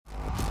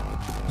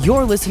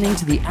You're listening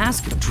to the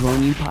Ask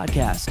Drone U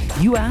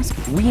podcast. You ask,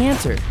 we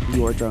answer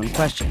your drone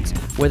questions.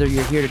 Whether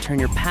you're here to turn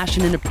your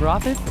passion into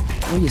profit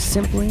or you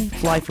simply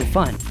fly for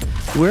fun,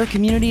 we're a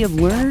community of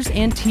learners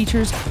and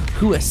teachers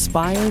who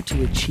aspire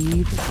to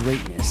achieve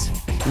greatness.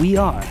 We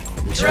are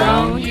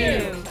Drone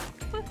U.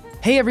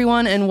 Hey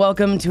everyone, and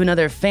welcome to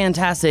another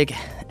fantastic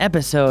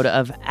episode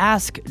of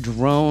Ask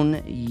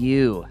Drone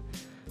U.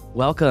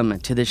 Welcome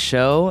to the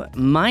show.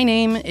 My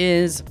name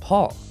is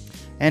Paul.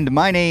 And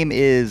my name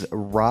is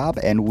Rob,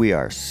 and we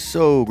are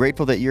so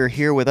grateful that you're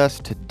here with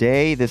us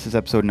today. This is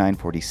episode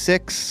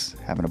 946,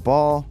 having a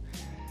ball,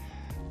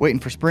 waiting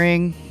for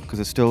spring because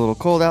it's still a little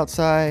cold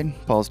outside.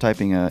 Paul's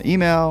typing an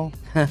email.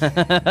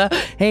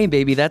 Hey,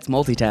 baby, that's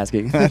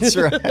multitasking. That's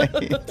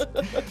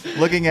right.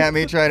 Looking at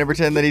me, trying to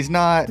pretend that he's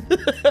not.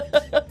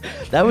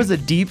 That was a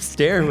deep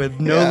stare with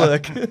no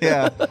look.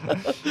 Yeah.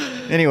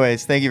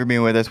 Anyways, thank you for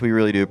being with us. We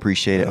really do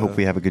appreciate it. Hope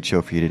we have a good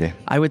show for you today.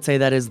 I would say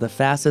that is the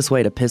fastest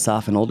way to piss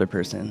off an older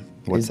person.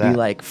 What's is that? Be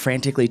like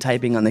frantically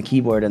typing on the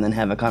keyboard and then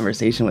have a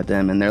conversation with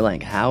them, and they're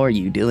like, "How are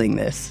you doing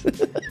this?"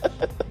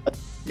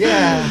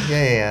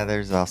 Yeah.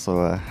 There's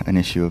also an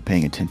issue of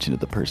paying attention to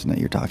the person that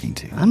you're talking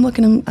to. I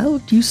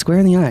looked you square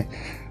in the eye.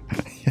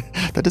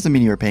 That doesn't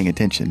mean you were paying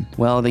attention.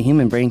 Well, the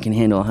human brain can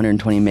handle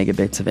 120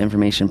 megabits of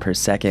information per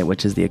second,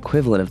 which is the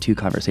equivalent of 2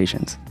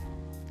 conversations.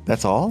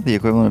 That's all? The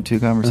equivalent of 2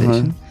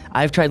 conversations?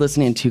 I've tried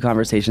listening to 2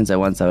 conversations at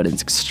once, though, and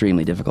it's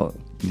extremely difficult.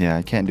 Yeah,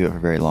 I can't do it for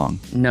very long.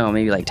 No,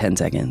 maybe like 10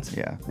 seconds.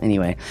 Yeah.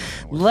 Anyway,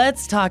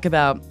 let's talk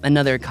about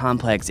another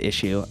complex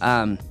issue.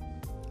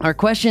 Our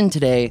question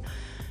today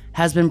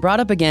has been brought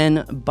up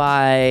again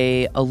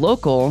by a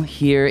local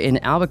here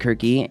in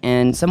Albuquerque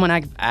and someone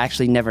I've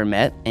actually never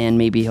met, and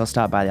maybe he'll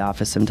stop by the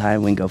office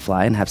sometime. We can go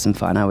fly and have some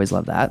fun. I always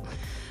love that,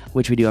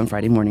 which we do on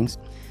Friday mornings.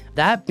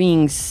 That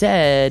being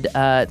said,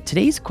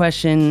 today's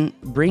question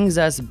brings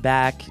us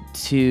back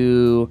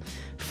to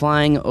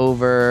flying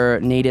over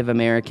Native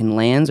American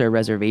lands or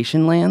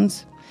reservation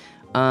lands.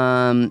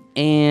 And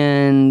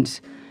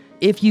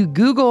if you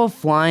Google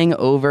flying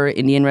over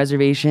Indian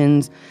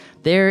reservations,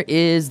 there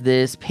is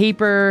this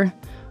paper,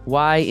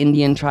 Why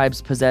Indian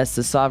Tribes Possess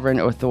the Sovereign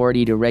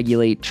Authority to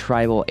Regulate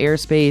Tribal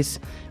Airspace,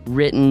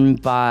 written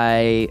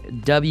by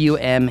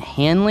W.M.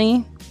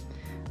 Hanley.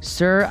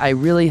 Sir, I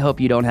really hope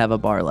you don't have a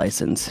bar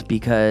license,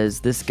 because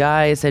this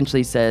guy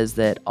essentially says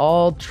that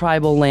all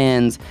tribal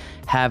lands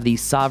have the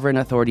sovereign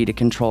authority to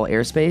control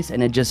airspace,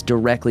 and it just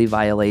directly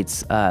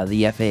violates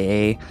the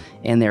FAA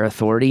and their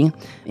authority.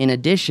 In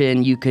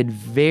addition, you could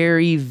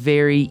very,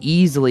 very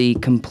easily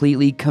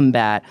completely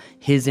combat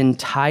his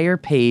entire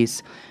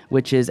pace,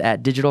 which is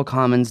at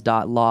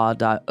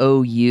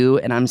digitalcommons.law.ou.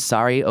 And I'm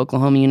sorry,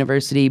 Oklahoma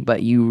University,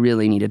 but you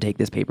really need to take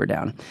this paper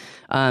down.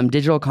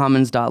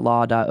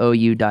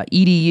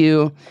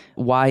 Digitalcommons.law.ou.edu,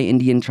 Why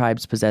Indian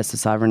Tribes Possess the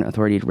Sovereign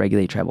Authority to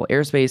Regulate Tribal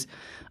Airspace.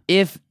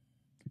 If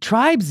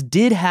tribes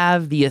did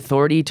have the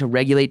authority to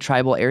regulate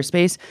tribal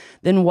airspace,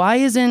 then why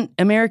isn't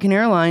American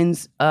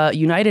Airlines,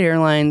 United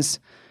Airlines,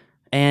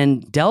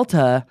 and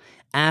Delta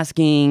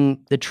asking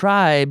the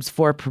tribes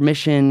for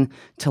permission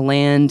to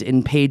land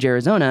in Page,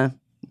 Arizona,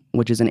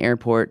 which is an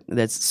airport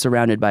that's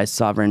surrounded by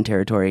sovereign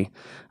territory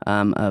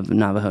of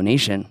Navajo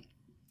Nation,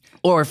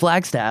 or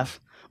Flagstaff,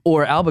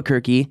 or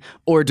Albuquerque,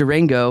 or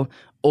Durango,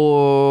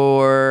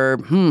 or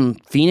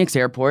Phoenix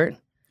Airport?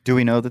 Do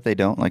we know that they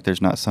don't? Like,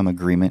 there's not some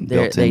agreement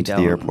built into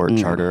the airport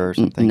charter or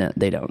something? No,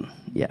 they don't.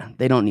 Yeah,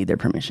 they don't need their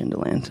permission to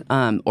land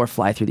or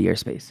fly through the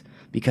airspace,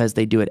 because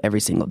they do it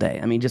every single day.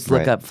 I mean, just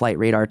look up Flight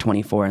Radar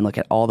 24 and look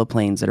at all the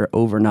planes that are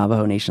over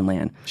Navajo Nation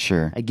land.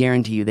 Sure. I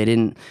guarantee you they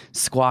didn't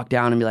squawk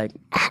down and be like,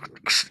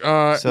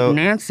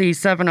 Nancy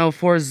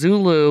 704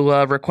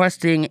 Zulu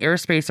requesting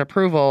airspace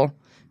approval.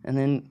 And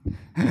then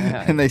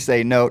and they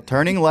say, no,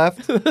 turning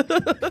left. and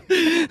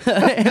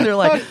they're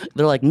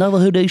like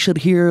Navajo Nation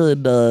here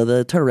and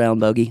the turnaround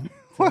buggy.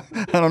 I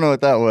don't know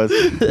what that was,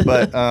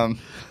 but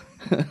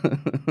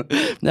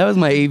that was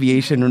my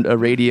aviation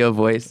radio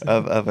voice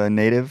of a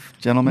native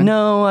gentleman.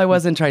 No, I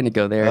wasn't trying to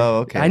go there. Oh,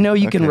 okay. I know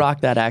you can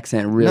rock that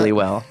accent really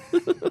well.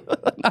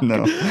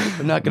 No,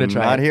 I'm not going to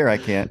try. Not it. here, I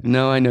can't.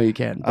 No, I know you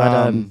can.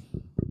 But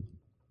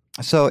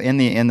so in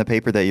the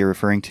paper that you're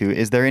referring to,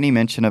 is there any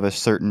mention of a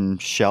certain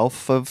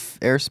shelf of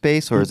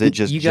airspace, or is it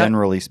just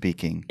generally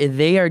speaking?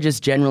 They are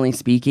just generally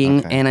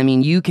speaking. Okay. And I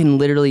mean, you can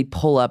literally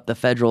pull up the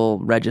Federal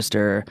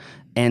Register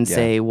and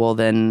say, well,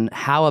 then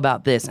how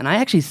about this? And I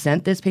actually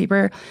sent this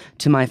paper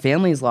to my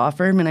family's law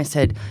firm, and I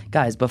said,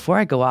 guys, before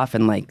I go off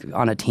and like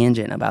on a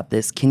tangent about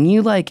this, can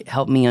you like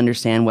help me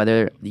understand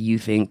whether you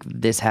think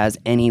this has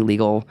any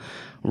legal,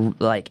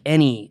 like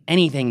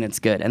anything that's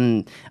good?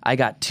 And I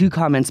got 2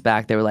 comments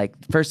back. They were like,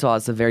 first of all,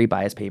 it's a very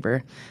biased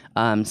paper.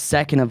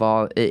 Second of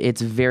all, it's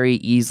very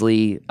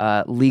easily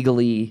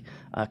legally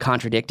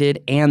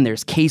contradicted, and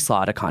there's case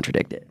law to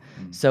contradict it.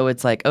 So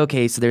it's like,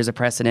 okay, so there's a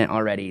precedent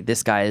already.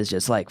 This guy is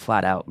just like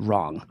flat out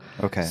wrong.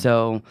 Okay.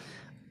 So,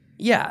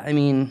 yeah, I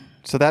mean.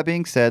 So that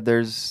being said,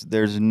 there's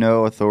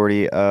no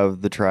authority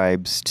of the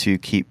tribes to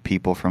keep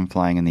people from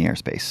flying in the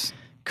airspace.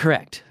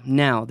 Correct.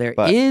 Now, there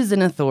But- is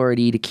an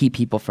authority to keep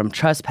people from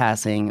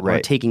trespassing or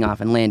Right. taking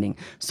off and landing.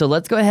 So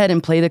let's go ahead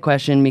and play the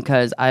question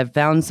because I've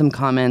found some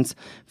comments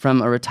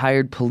from a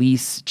retired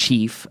police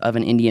chief of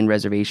an Indian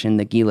reservation,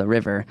 the Gila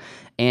River.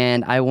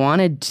 And I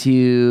wanted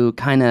to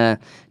kind of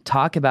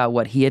talk about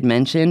what he had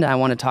mentioned. I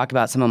want to talk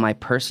about some of my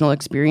personal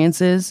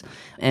experiences.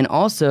 And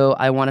also,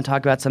 I want to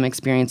talk about some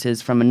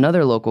experiences from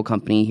another local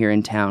company here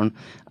in town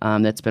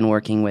that's been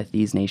working with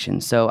these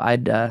nations. So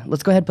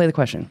let's go ahead and play the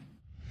question.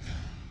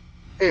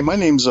 Hey, my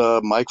name's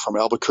Mike from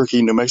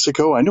Albuquerque, New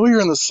Mexico. I know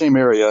you're in the same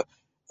area,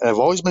 and I've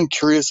always been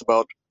curious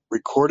about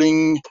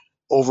recording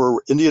over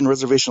Indian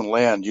reservation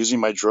land using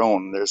my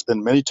drone. There's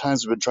been many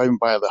times I've been driving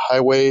by the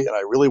highway, and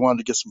I really wanted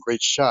to get some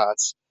great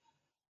shots,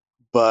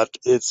 but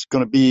it's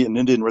going to be an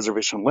Indian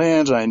reservation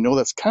land, and I know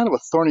that's kind of a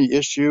thorny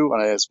issue,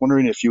 and I was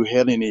wondering if you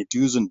had any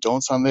do's and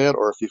don'ts on that,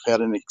 or if you've had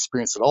any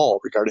experience at all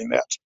regarding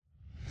that.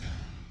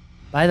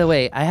 By the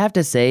way, I have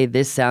to say,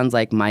 this sounds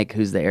like Mike,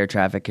 who's the air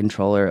traffic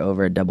controller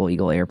over at Double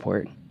Eagle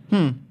Airport.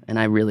 And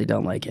I really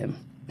don't like him.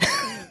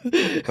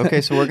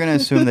 Okay, so we're going to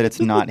assume that it's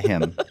not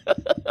him.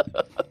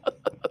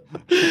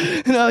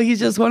 No, he's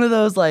just one of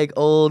those like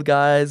old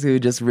guys who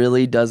just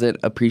really doesn't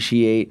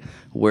appreciate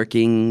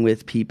working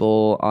with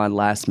people on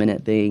last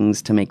minute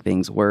things to make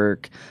things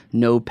work.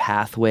 No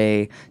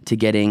pathway to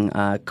getting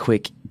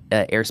quick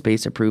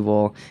airspace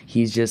approval.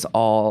 He's just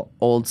all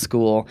old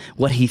school.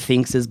 What he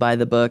thinks is by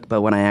the book,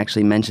 but when I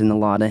actually mentioned the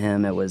law to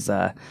him, it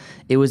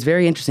was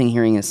very interesting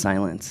hearing his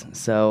silence.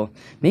 So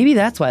maybe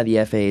that's why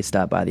the FAA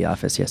stopped by the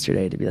office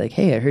yesterday to be like,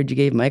 hey, I heard you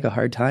gave Mike a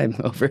hard time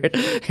over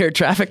at air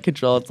traffic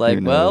control. It's like,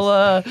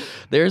 well,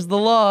 there's the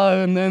law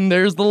and then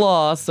there's the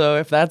law. So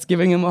if that's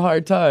giving him a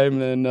hard time,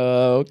 then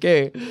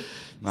okay.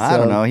 I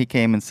don't know. He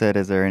came and said,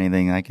 is there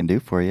anything I can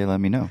do for you? Let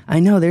me know. I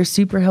know, they're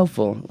super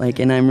helpful,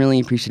 and I'm really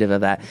appreciative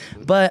of that.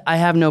 But I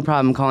have no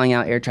problem calling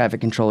out air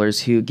traffic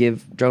controllers who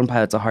give drone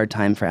pilots a hard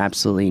time for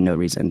absolutely no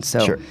reason.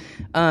 So, Sure.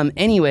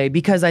 Anyway,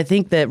 because I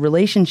think that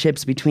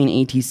relationships between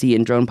ATC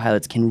and drone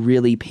pilots can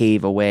really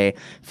pave a way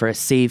for a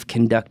safe,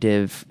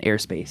 conductive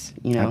airspace.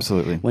 You know,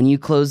 Absolutely. When you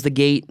close the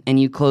gate and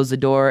you close the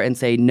door and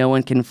say no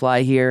one can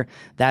fly here,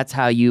 that's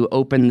how you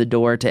open the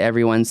door to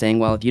everyone saying,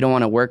 well, if you don't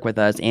want to work with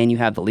us and you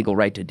have the legal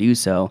right to do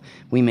so,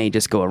 we may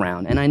just go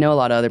around. And I know a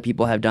lot of other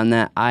people have done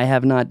that. I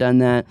have not done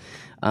that.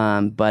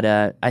 But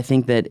I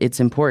think that it's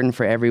important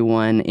for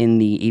everyone in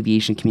the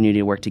aviation community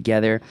to work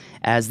together,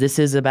 as this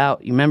is about,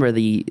 remember,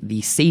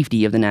 the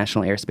safety of the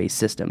national airspace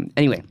system.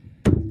 Anyway,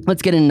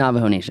 let's get into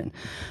Navajo Nation.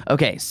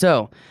 Okay,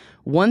 so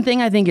one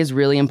thing I think is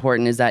really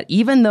important is that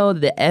even though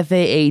the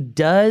FAA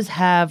does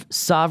have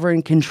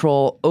sovereign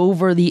control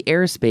over the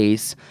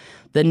airspace,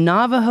 the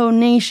Navajo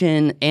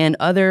Nation and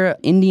other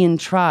Indian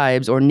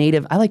tribes, or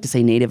I like to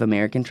say Native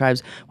American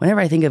tribes.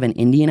 Whenever I think of an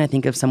Indian, I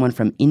think of someone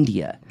from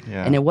India.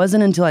 Yeah. And it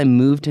wasn't until I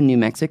moved to New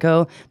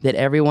Mexico that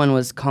everyone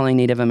was calling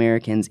Native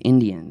Americans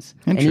Indians.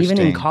 And even in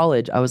Interesting.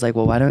 college, I was like,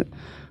 well, why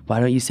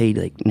don't you say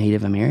like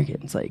Native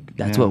Americans? Like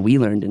that's what we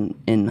learned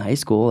in high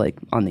school, like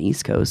on the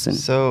East Coast. And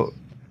So,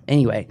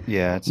 anyway,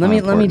 yeah, it's let not me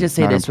important. just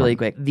say Not this really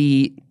quick.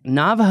 The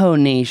Navajo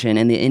Nation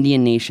and the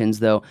Indian nations,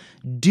 though,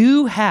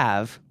 do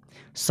have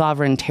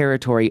sovereign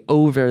territory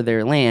over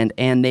their land,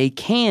 and they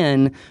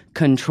can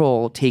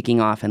control taking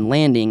off and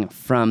landing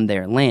from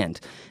their land.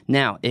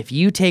 Now, if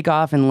you take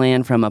off and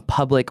land from a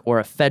public or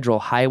a federal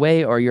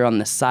highway, or you're on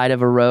the side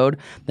of a road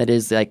that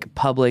is like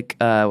public,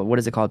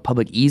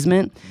 public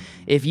easement,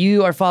 if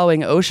you are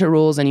following OSHA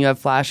rules and you have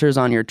flashers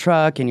on your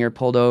truck and you're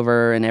pulled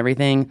over and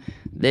everything,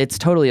 it's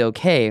totally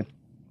okay.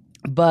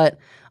 But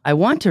I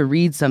want to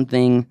read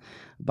something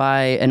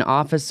by an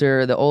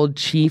officer, the old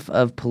chief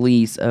of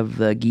police of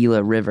the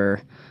Gila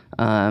River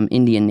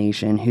Indian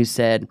Nation, who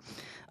said,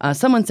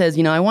 someone says,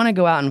 I want to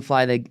go out and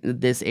fly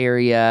this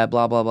area,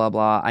 blah, blah, blah,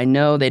 blah. I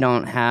know they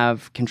don't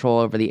have control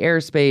over the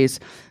airspace,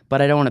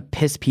 but I don't want to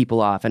piss people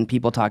off. And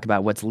people talk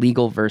about what's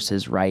legal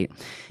versus right.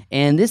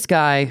 And this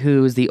guy,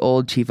 who's the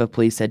old chief of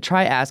police, said,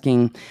 try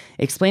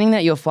explaining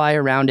that you'll fly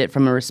around it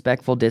from a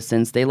respectful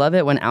distance. They love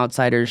it when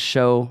outsiders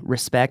show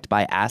respect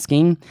by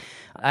asking.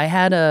 I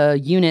had a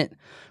unit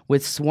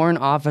with sworn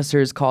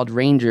officers called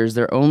rangers.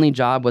 Their only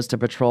job was to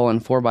patrol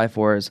in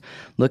 4x4s,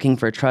 looking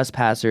for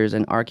trespassers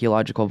and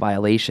archaeological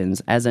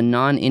violations. As a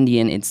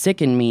non-Indian, it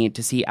sickened me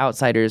to see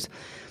outsiders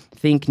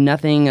think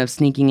nothing of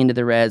sneaking into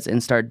the res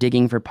and start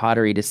digging for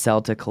pottery to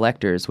sell to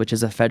collectors, which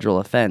is a federal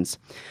offense.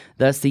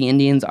 Thus, the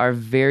Indians are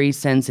very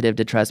sensitive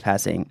to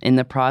trespassing. In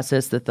the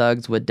process, the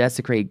thugs would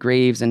desecrate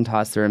graves and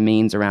toss the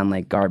remains around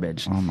like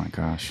garbage. Oh my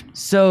gosh.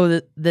 So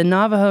the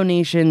Navajo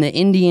Nation,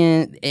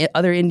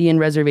 other Indian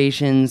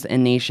reservations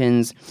and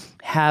nations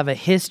have a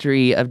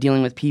history of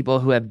dealing with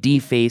people who have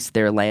defaced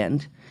their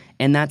land.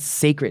 And that's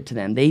sacred to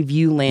them. They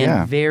view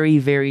land very,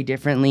 very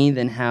differently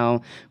than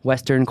how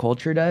Western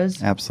culture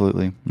does.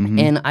 Absolutely. Mm-hmm.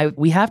 And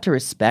we have to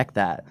respect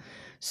that.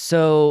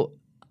 So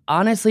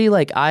Honestly,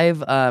 like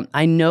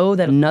I know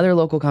that another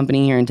local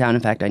company here in town,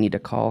 in fact, I need to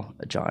call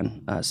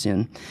John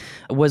soon,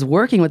 was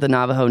working with the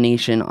Navajo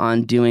Nation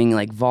on doing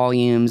like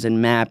volumes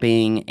and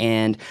mapping.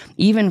 And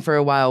even for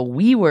a while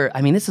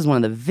this is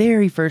one of the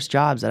very first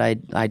jobs that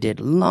I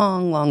did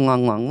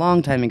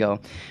long time ago,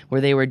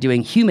 where they were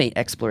doing humate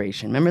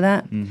exploration. Remember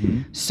that?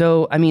 Mm-hmm.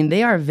 So, I mean,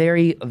 they are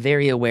very,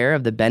 very aware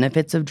of the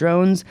benefits of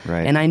drones.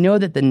 Right. And I know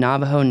that the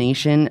Navajo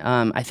Nation,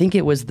 I think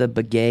it was the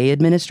Begay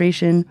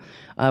administration,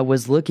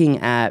 was looking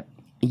at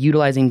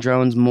utilizing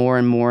drones more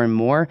and more and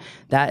more.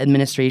 That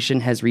administration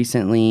has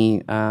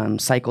recently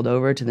cycled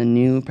over to the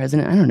new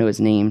president. I don't know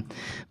his name,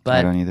 but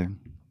I don't either.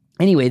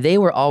 Anyway, they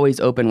were always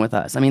open with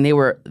us. I mean, they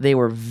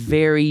were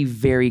very,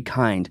 very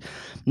kind.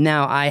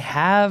 Now, I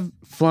have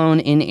flown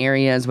in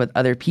areas with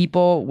other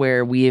people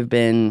where we have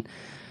been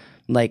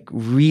like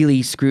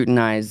really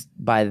scrutinized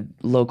by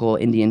local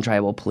Indian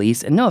tribal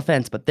police. And no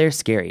offense, but they're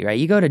scary, right?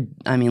 You go to,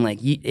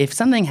 if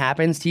something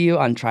happens to you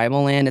on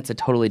tribal land, it's a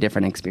totally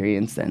different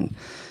experience than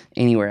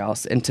anywhere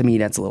else. And to me,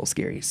 that's a little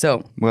scary.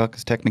 So, Well,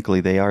 because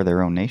technically they are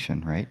their own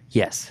nation, right?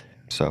 yes.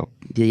 So,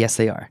 Yes,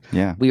 they are.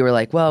 yeah. We were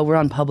like, well, we're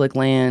on public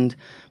land.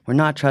 We're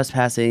not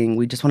trespassing.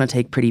 We just want to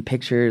take pretty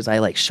pictures. I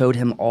like showed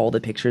him all the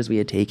pictures we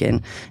had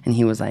taken, and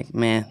he was like,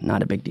 "Meh,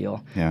 not a big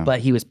deal." Yeah. But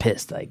he was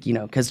pissed,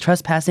 because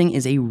trespassing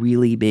is a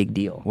really big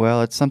deal.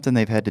 Well, it's something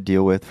they've had to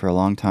deal with for a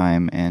long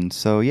time. And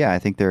so, yeah, I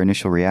think their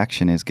initial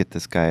reaction is get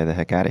this guy the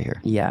heck out of here.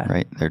 Yeah.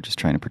 Right? They're just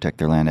trying to protect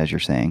their land, as you're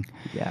saying.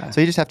 Yeah. So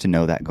you just have to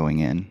know that going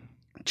in.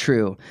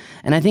 True.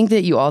 And I think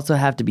that you also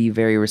have to be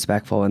very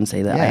respectful and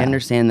say that I Yeah.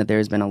 understand that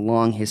there's been a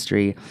long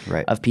history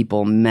Right. of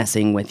people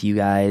messing with you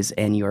guys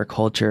and your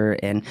culture.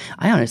 And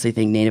I honestly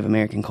think Native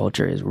American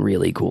culture is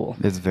really cool.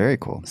 It's very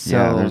cool. So-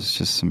 Yeah, there's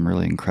just some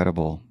really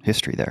incredible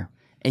history there.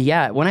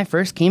 Yeah, when I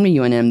first came to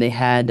UNM, they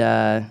had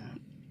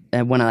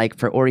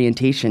for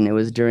orientation, it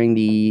was during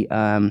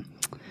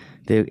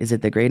is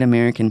it the Great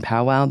American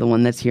Powwow, the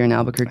one that's here in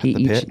Albuquerque? At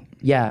the pit?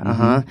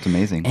 Yeah, It's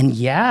amazing. And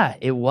yeah,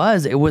 it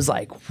was. It was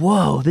like,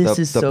 whoa, this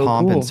is the so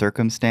pomp cool. and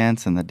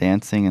circumstance and the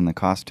dancing and the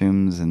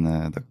costumes and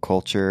the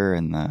culture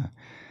and the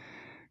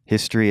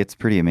history, it's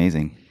pretty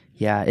amazing.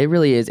 Yeah, it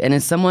really is. And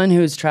as someone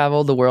who's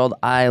traveled the world,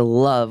 I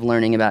love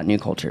learning about new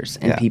cultures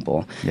and Yeah.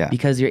 people Yeah.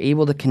 because you're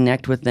able to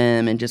connect with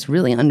them and just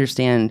really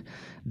understand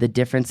the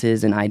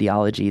differences in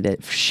ideology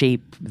that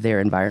shape their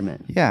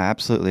environment. Yeah,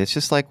 absolutely. It's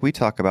just like we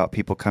talk about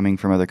people coming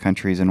from other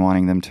countries and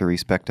wanting them to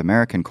respect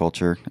American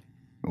culture,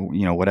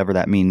 whatever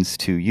that means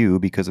to you,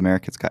 because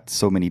America's got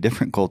so many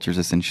different cultures,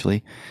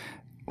 essentially.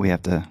 We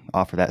have to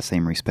offer that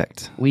same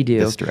respect. We do.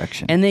 This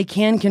direction. And they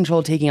can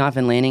control taking off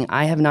and landing.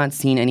 I have not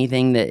seen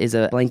anything that is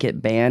a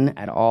blanket ban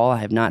at all. I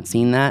have not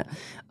seen that.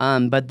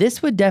 But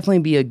this would definitely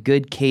be a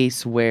good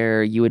case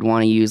where you would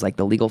want to use like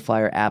the Legal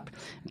Flyer app,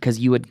 because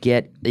you would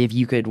get, if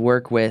you could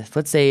work with,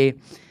 let's say,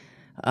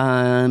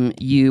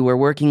 you were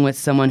working with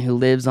someone who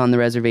lives on the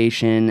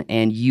reservation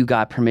and you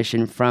got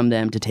permission from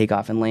them to take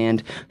off and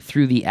land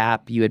through the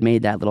app. You had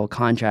made that little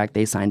contract.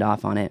 They signed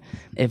off on it.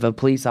 If a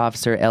police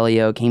officer,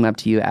 LEO, came up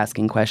to you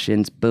asking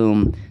questions,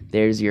 boom,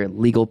 there's your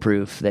legal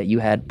proof that you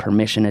had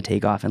permission to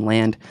take off and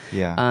land.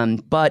 Yeah.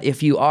 But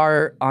if you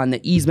are on the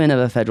easement of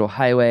a federal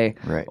highway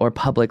Right. or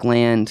public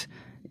land,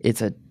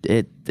 it's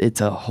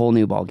a whole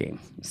new ballgame.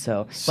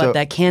 So, So- but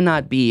that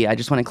cannot be, I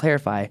just want to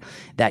clarify,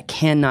 that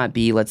cannot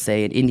be, let's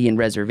say, an Indian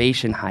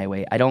reservation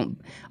highway.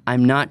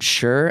 I'm not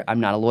sure, I'm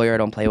not a lawyer, I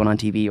don't play one on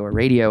TV or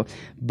radio,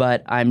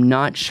 but I'm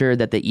not sure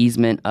that the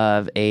easement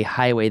of a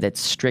highway that's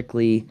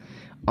strictly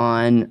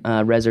on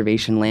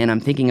reservation land,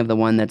 I'm thinking of the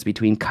one that's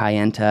between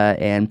Kayenta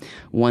and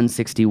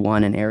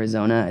 161 in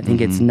Arizona. I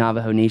think it's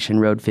Navajo Nation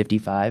Road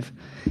 55.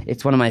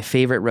 It's one of my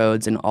favorite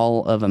roads in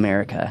all of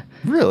America.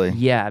 Really?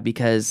 Yeah,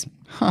 because,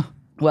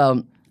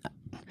 well,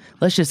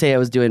 let's just say I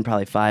was doing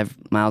probably 5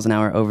 miles an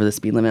hour over the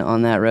speed limit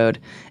on that road,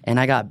 and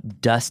I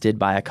got dusted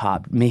by a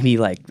cop, maybe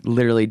like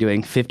literally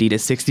doing 50 to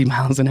 60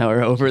 miles an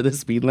hour over the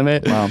speed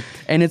limit. Wow.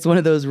 And it's one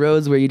of those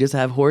roads where you just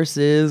have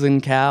horses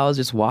and cows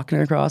just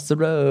walking across the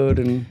road.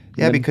 And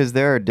Yeah, because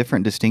there are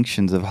different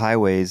distinctions of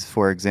highways.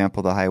 For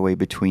example, the highway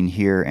between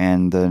here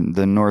and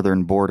the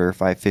northern border,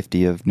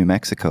 550 of New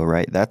Mexico,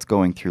 right? That's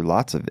going through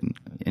lots of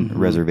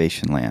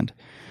reservation land.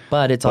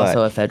 But it's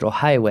also a federal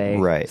highway.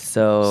 Right.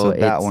 So that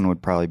it's- one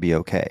would probably be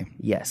okay.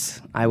 Yes,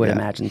 I would Yeah.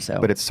 imagine so.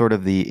 But it's sort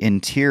of the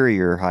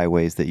interior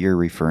highways that you're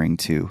referring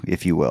to,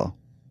 if you will.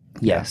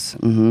 yes.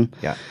 Mm-hmm.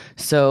 Yeah.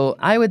 So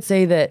I would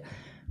say that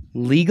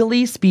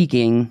legally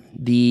speaking,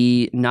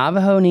 the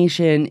Navajo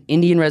Nation,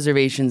 Indian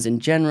reservations in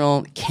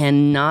general,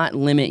 cannot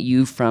limit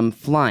you from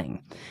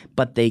flying,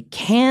 but they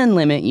can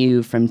limit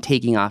you from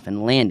taking off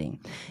and landing.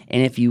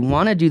 And if you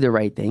want to do the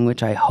right thing,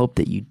 which I hope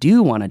that you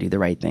do want to do the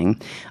right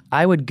thing,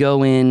 I would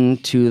go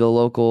into the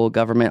local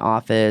government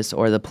office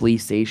or the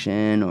police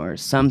station or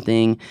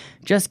something,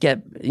 just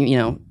get,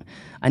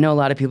 I know a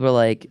lot of people are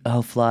like,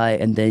 oh, fly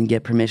and then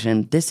get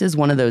permission. This is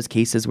one of those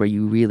cases where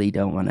you really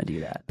don't want to do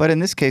that. But in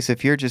this case,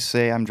 if you're just,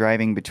 say, I'm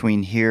driving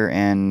between here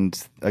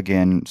and,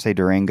 again, say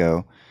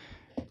Durango,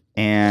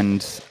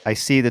 and I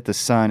see that the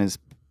sun is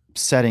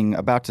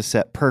about to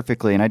set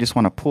perfectly, and I just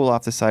want to pull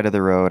off the side of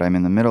the road. I'm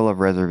in the middle of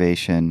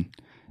reservation.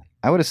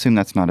 I would assume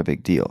that's not a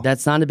big deal.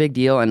 That's not a big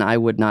deal, and I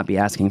would not be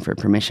asking for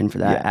permission for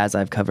that, as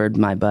I've covered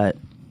my butt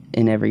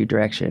in every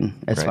direction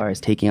as far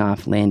as taking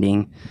off,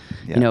 landing.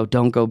 Yeah.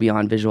 Don't go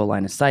beyond visual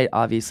line of sight,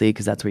 obviously,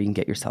 because that's where you can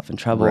get yourself in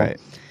trouble. Right.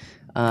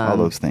 All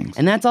those things.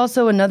 And that's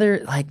also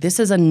this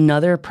is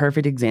another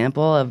perfect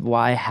example of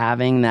why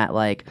having that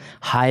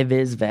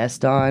high-vis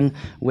vest on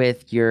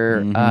with your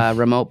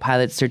remote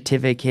pilot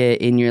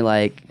certificate in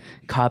your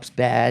cop's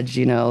badge,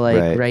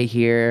 right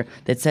here,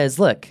 that says,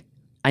 look,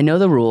 I know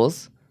the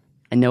rules.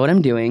 I know what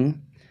I'm doing.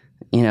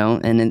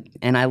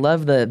 And I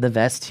love the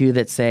vests too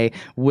that say,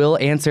 "Will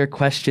answer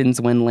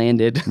questions when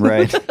landed."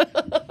 Right.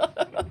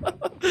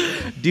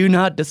 Do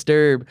not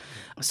disturb.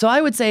 So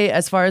I would say,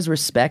 as far as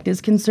respect is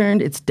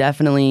concerned, it's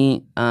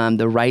definitely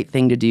the right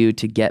thing to do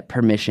to get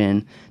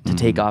permission to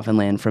take off and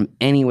land from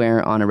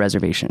anywhere on a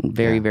reservation.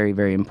 Very, very,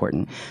 very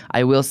important.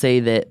 I will say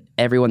that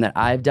everyone that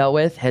I've dealt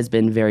with has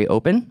been very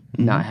open,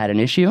 not had an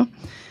issue.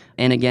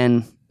 And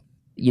again,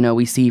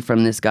 we see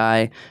from this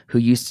guy who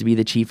used to be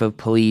the chief of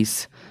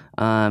police,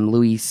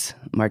 Luis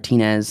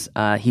Martinez,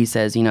 he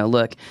says,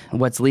 look,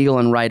 what's legal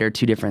and right are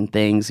two different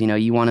things.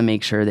 You want to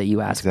make sure that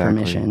you ask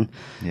permission.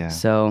 Yeah.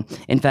 So,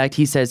 in fact,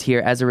 he says here,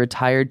 as a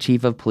retired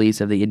chief of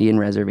police of the Indian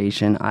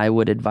Reservation, I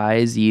would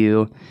advise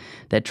you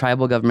that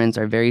tribal governments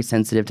are very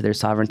sensitive to their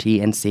sovereignty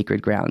and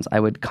sacred grounds. I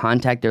would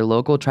contact their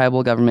local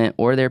tribal government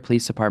or their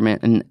police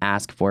department and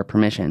ask for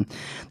permission.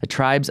 The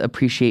tribes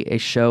appreciate a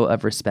show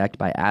of respect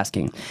by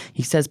asking.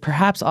 He says,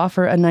 perhaps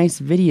offer a nice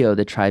video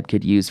the tribe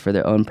could use for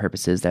their own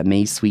purposes that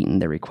may sweeten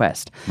the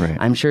request. Right.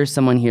 I'm sure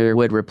someone here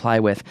would reply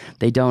with,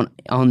 they don't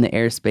own the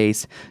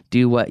airspace,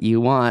 do what you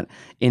want.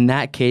 In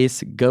that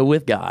case, go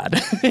with God.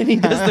 And he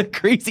does the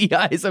crazy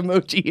eyes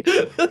emoji.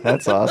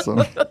 That's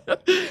awesome.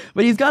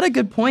 But he's got a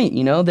good point,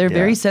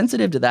 they're very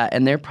sensitive to that,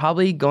 and they're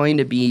probably going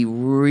to be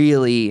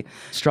really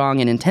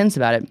strong and intense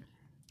about it.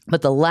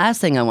 But the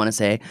last thing I want to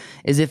say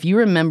is, if you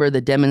remember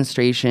the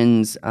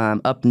demonstrations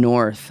up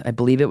north, I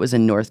believe it was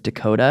in North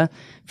Dakota,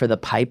 for the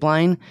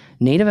pipeline,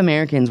 Native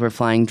Americans were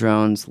flying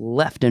drones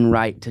left and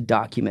right to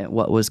document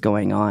what was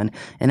going on.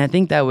 And I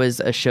think that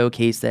was a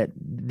showcase that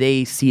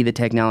they see the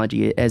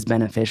technology as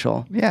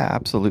beneficial. Yeah,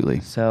 absolutely.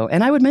 So,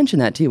 and I would mention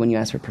that too when you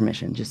ask for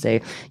permission. Just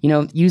say,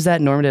 use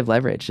that normative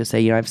leverage. Just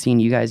say, I've seen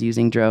you guys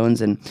using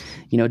drones and,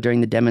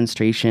 during the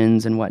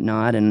demonstrations and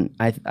whatnot. And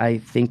I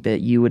think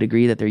that you would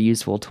agree that they're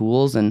useful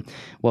tools. And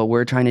what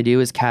we're trying to do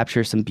is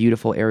capture some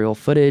beautiful aerial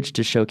footage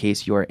to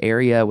showcase your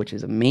area, which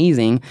is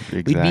amazing.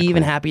 Exactly. We'd be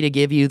even happy to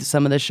give you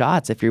some of the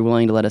shots if you're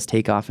willing to let us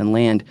take off and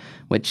land,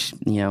 which,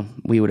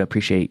 we would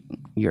appreciate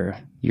your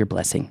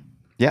blessing.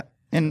 Yeah.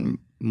 And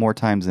more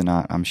times than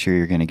not, I'm sure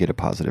you're going to get a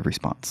positive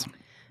response.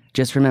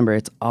 Just remember,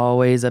 it's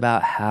always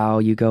about how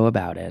you go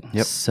about it.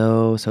 Yep.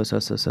 So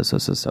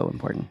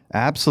important.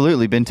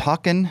 Absolutely. Been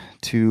talking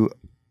to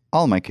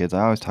all my kids.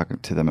 I always talk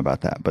to them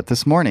about that. But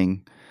this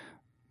morning,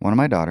 one of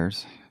my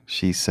daughters,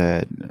 she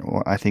said,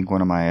 I think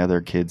one of my other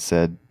kids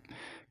said,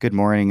 good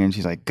morning. And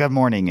she's like, good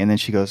morning. And then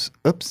she goes,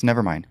 oops,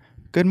 never mind.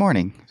 Good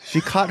morning. She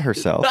caught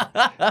herself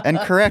and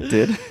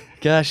corrected.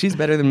 Gosh, she's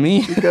better than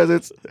me. Because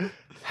it's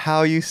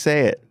how you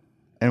say it.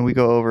 And we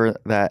go over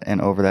that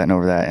and over that and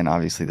over that. And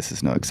obviously this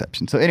is no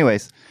exception. So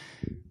anyways,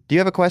 do you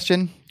have a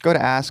question? Go to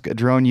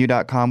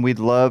askdroneu.com. We'd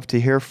love to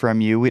hear from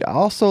you. We'd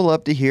also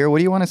love to hear, what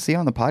do you want to see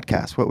on the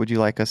podcast? What would you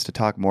like us to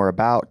talk more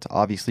about?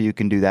 Obviously, you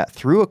can do that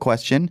through a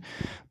question.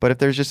 But if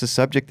there's just a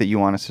subject that you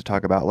want us to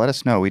talk about, let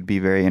us know. We'd be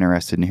very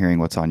interested in hearing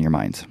what's on your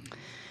minds.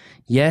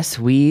 Yes,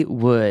 we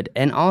would.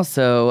 And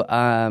also,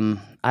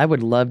 I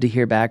would love to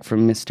hear back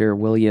from Mr.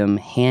 William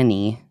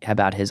Haney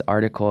about his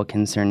article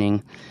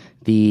concerning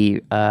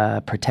the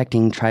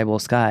Protecting Tribal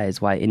Skies,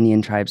 why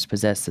Indian tribes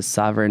possess the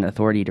sovereign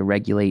authority to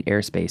regulate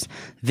airspace.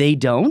 They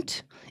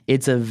don't.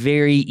 It's a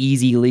very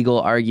easy legal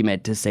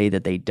argument to say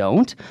that they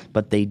don't,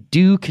 but they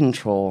do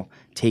control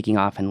taking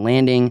off and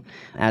landing.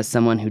 As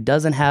someone who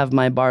doesn't have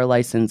my bar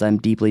license, I'm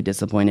deeply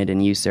disappointed in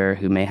you, sir,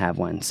 who may have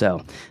one.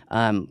 So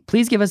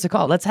please give us a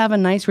call. Let's have a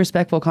nice,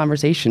 respectful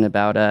conversation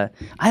about,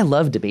 I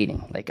love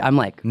debating.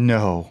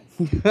 No.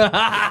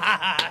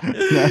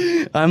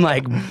 I'm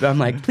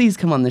like, please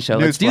come on the show.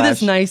 Let's do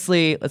this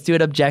nicely. Let's do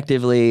it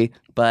objectively.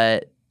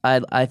 But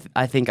I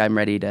think I'm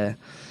ready to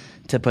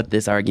put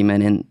this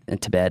argument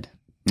to bed.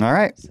 All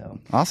right. So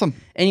awesome.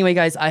 Anyway,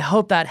 guys, I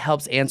hope that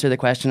helps answer the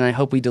question. I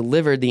hope we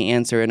delivered the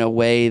answer in a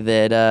way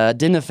that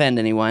didn't offend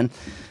anyone.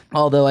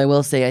 Although I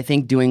will say, I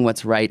think doing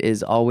what's right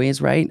is always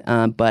right,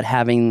 but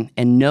having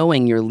and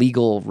knowing your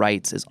legal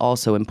rights is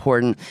also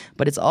important.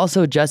 But it's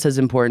also just as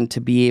important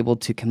to be able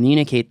to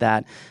communicate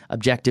that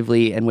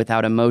objectively and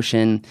without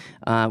emotion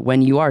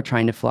when you are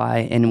trying to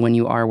fly and when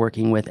you are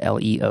working with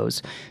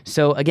LEOs.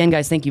 So again,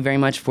 guys, thank you very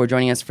much for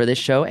joining us for this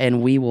show,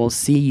 and we will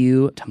see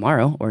you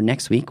tomorrow or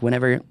next week,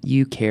 whenever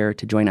you care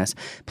to join us.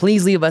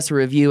 Please leave us a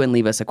review and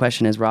leave us a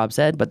question, as Rob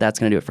said, but that's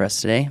going to do it for us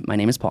today. My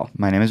name is Paul.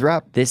 My name is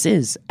Rob. This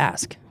is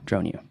Ask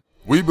Drone U.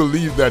 We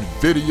believe that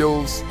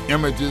videos,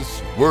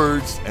 images,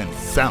 words, and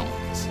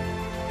sounds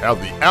have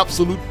the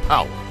absolute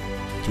power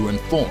to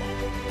inform,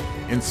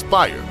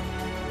 inspire,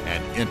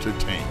 and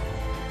entertain.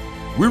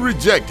 We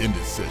reject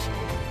indecision,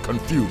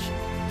 confusion,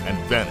 and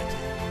vanity,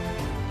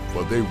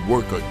 for they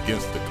work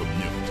against the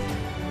community.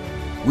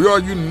 We are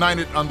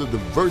united under the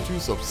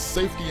virtues of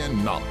safety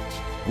and knowledge.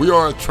 We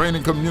are a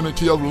training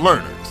community of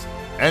learners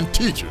and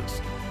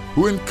teachers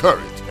who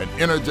encourage and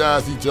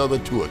energize each other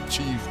to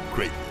achieve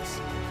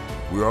greatness.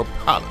 We are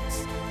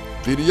pilots,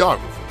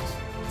 videographers,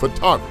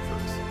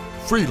 photographers,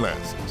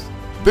 freelancers,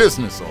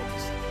 business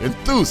owners,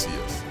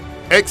 enthusiasts,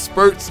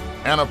 experts,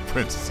 and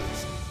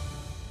apprentices.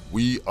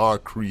 We are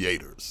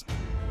creators.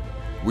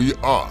 We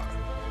are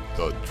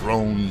the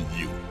Drone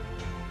U.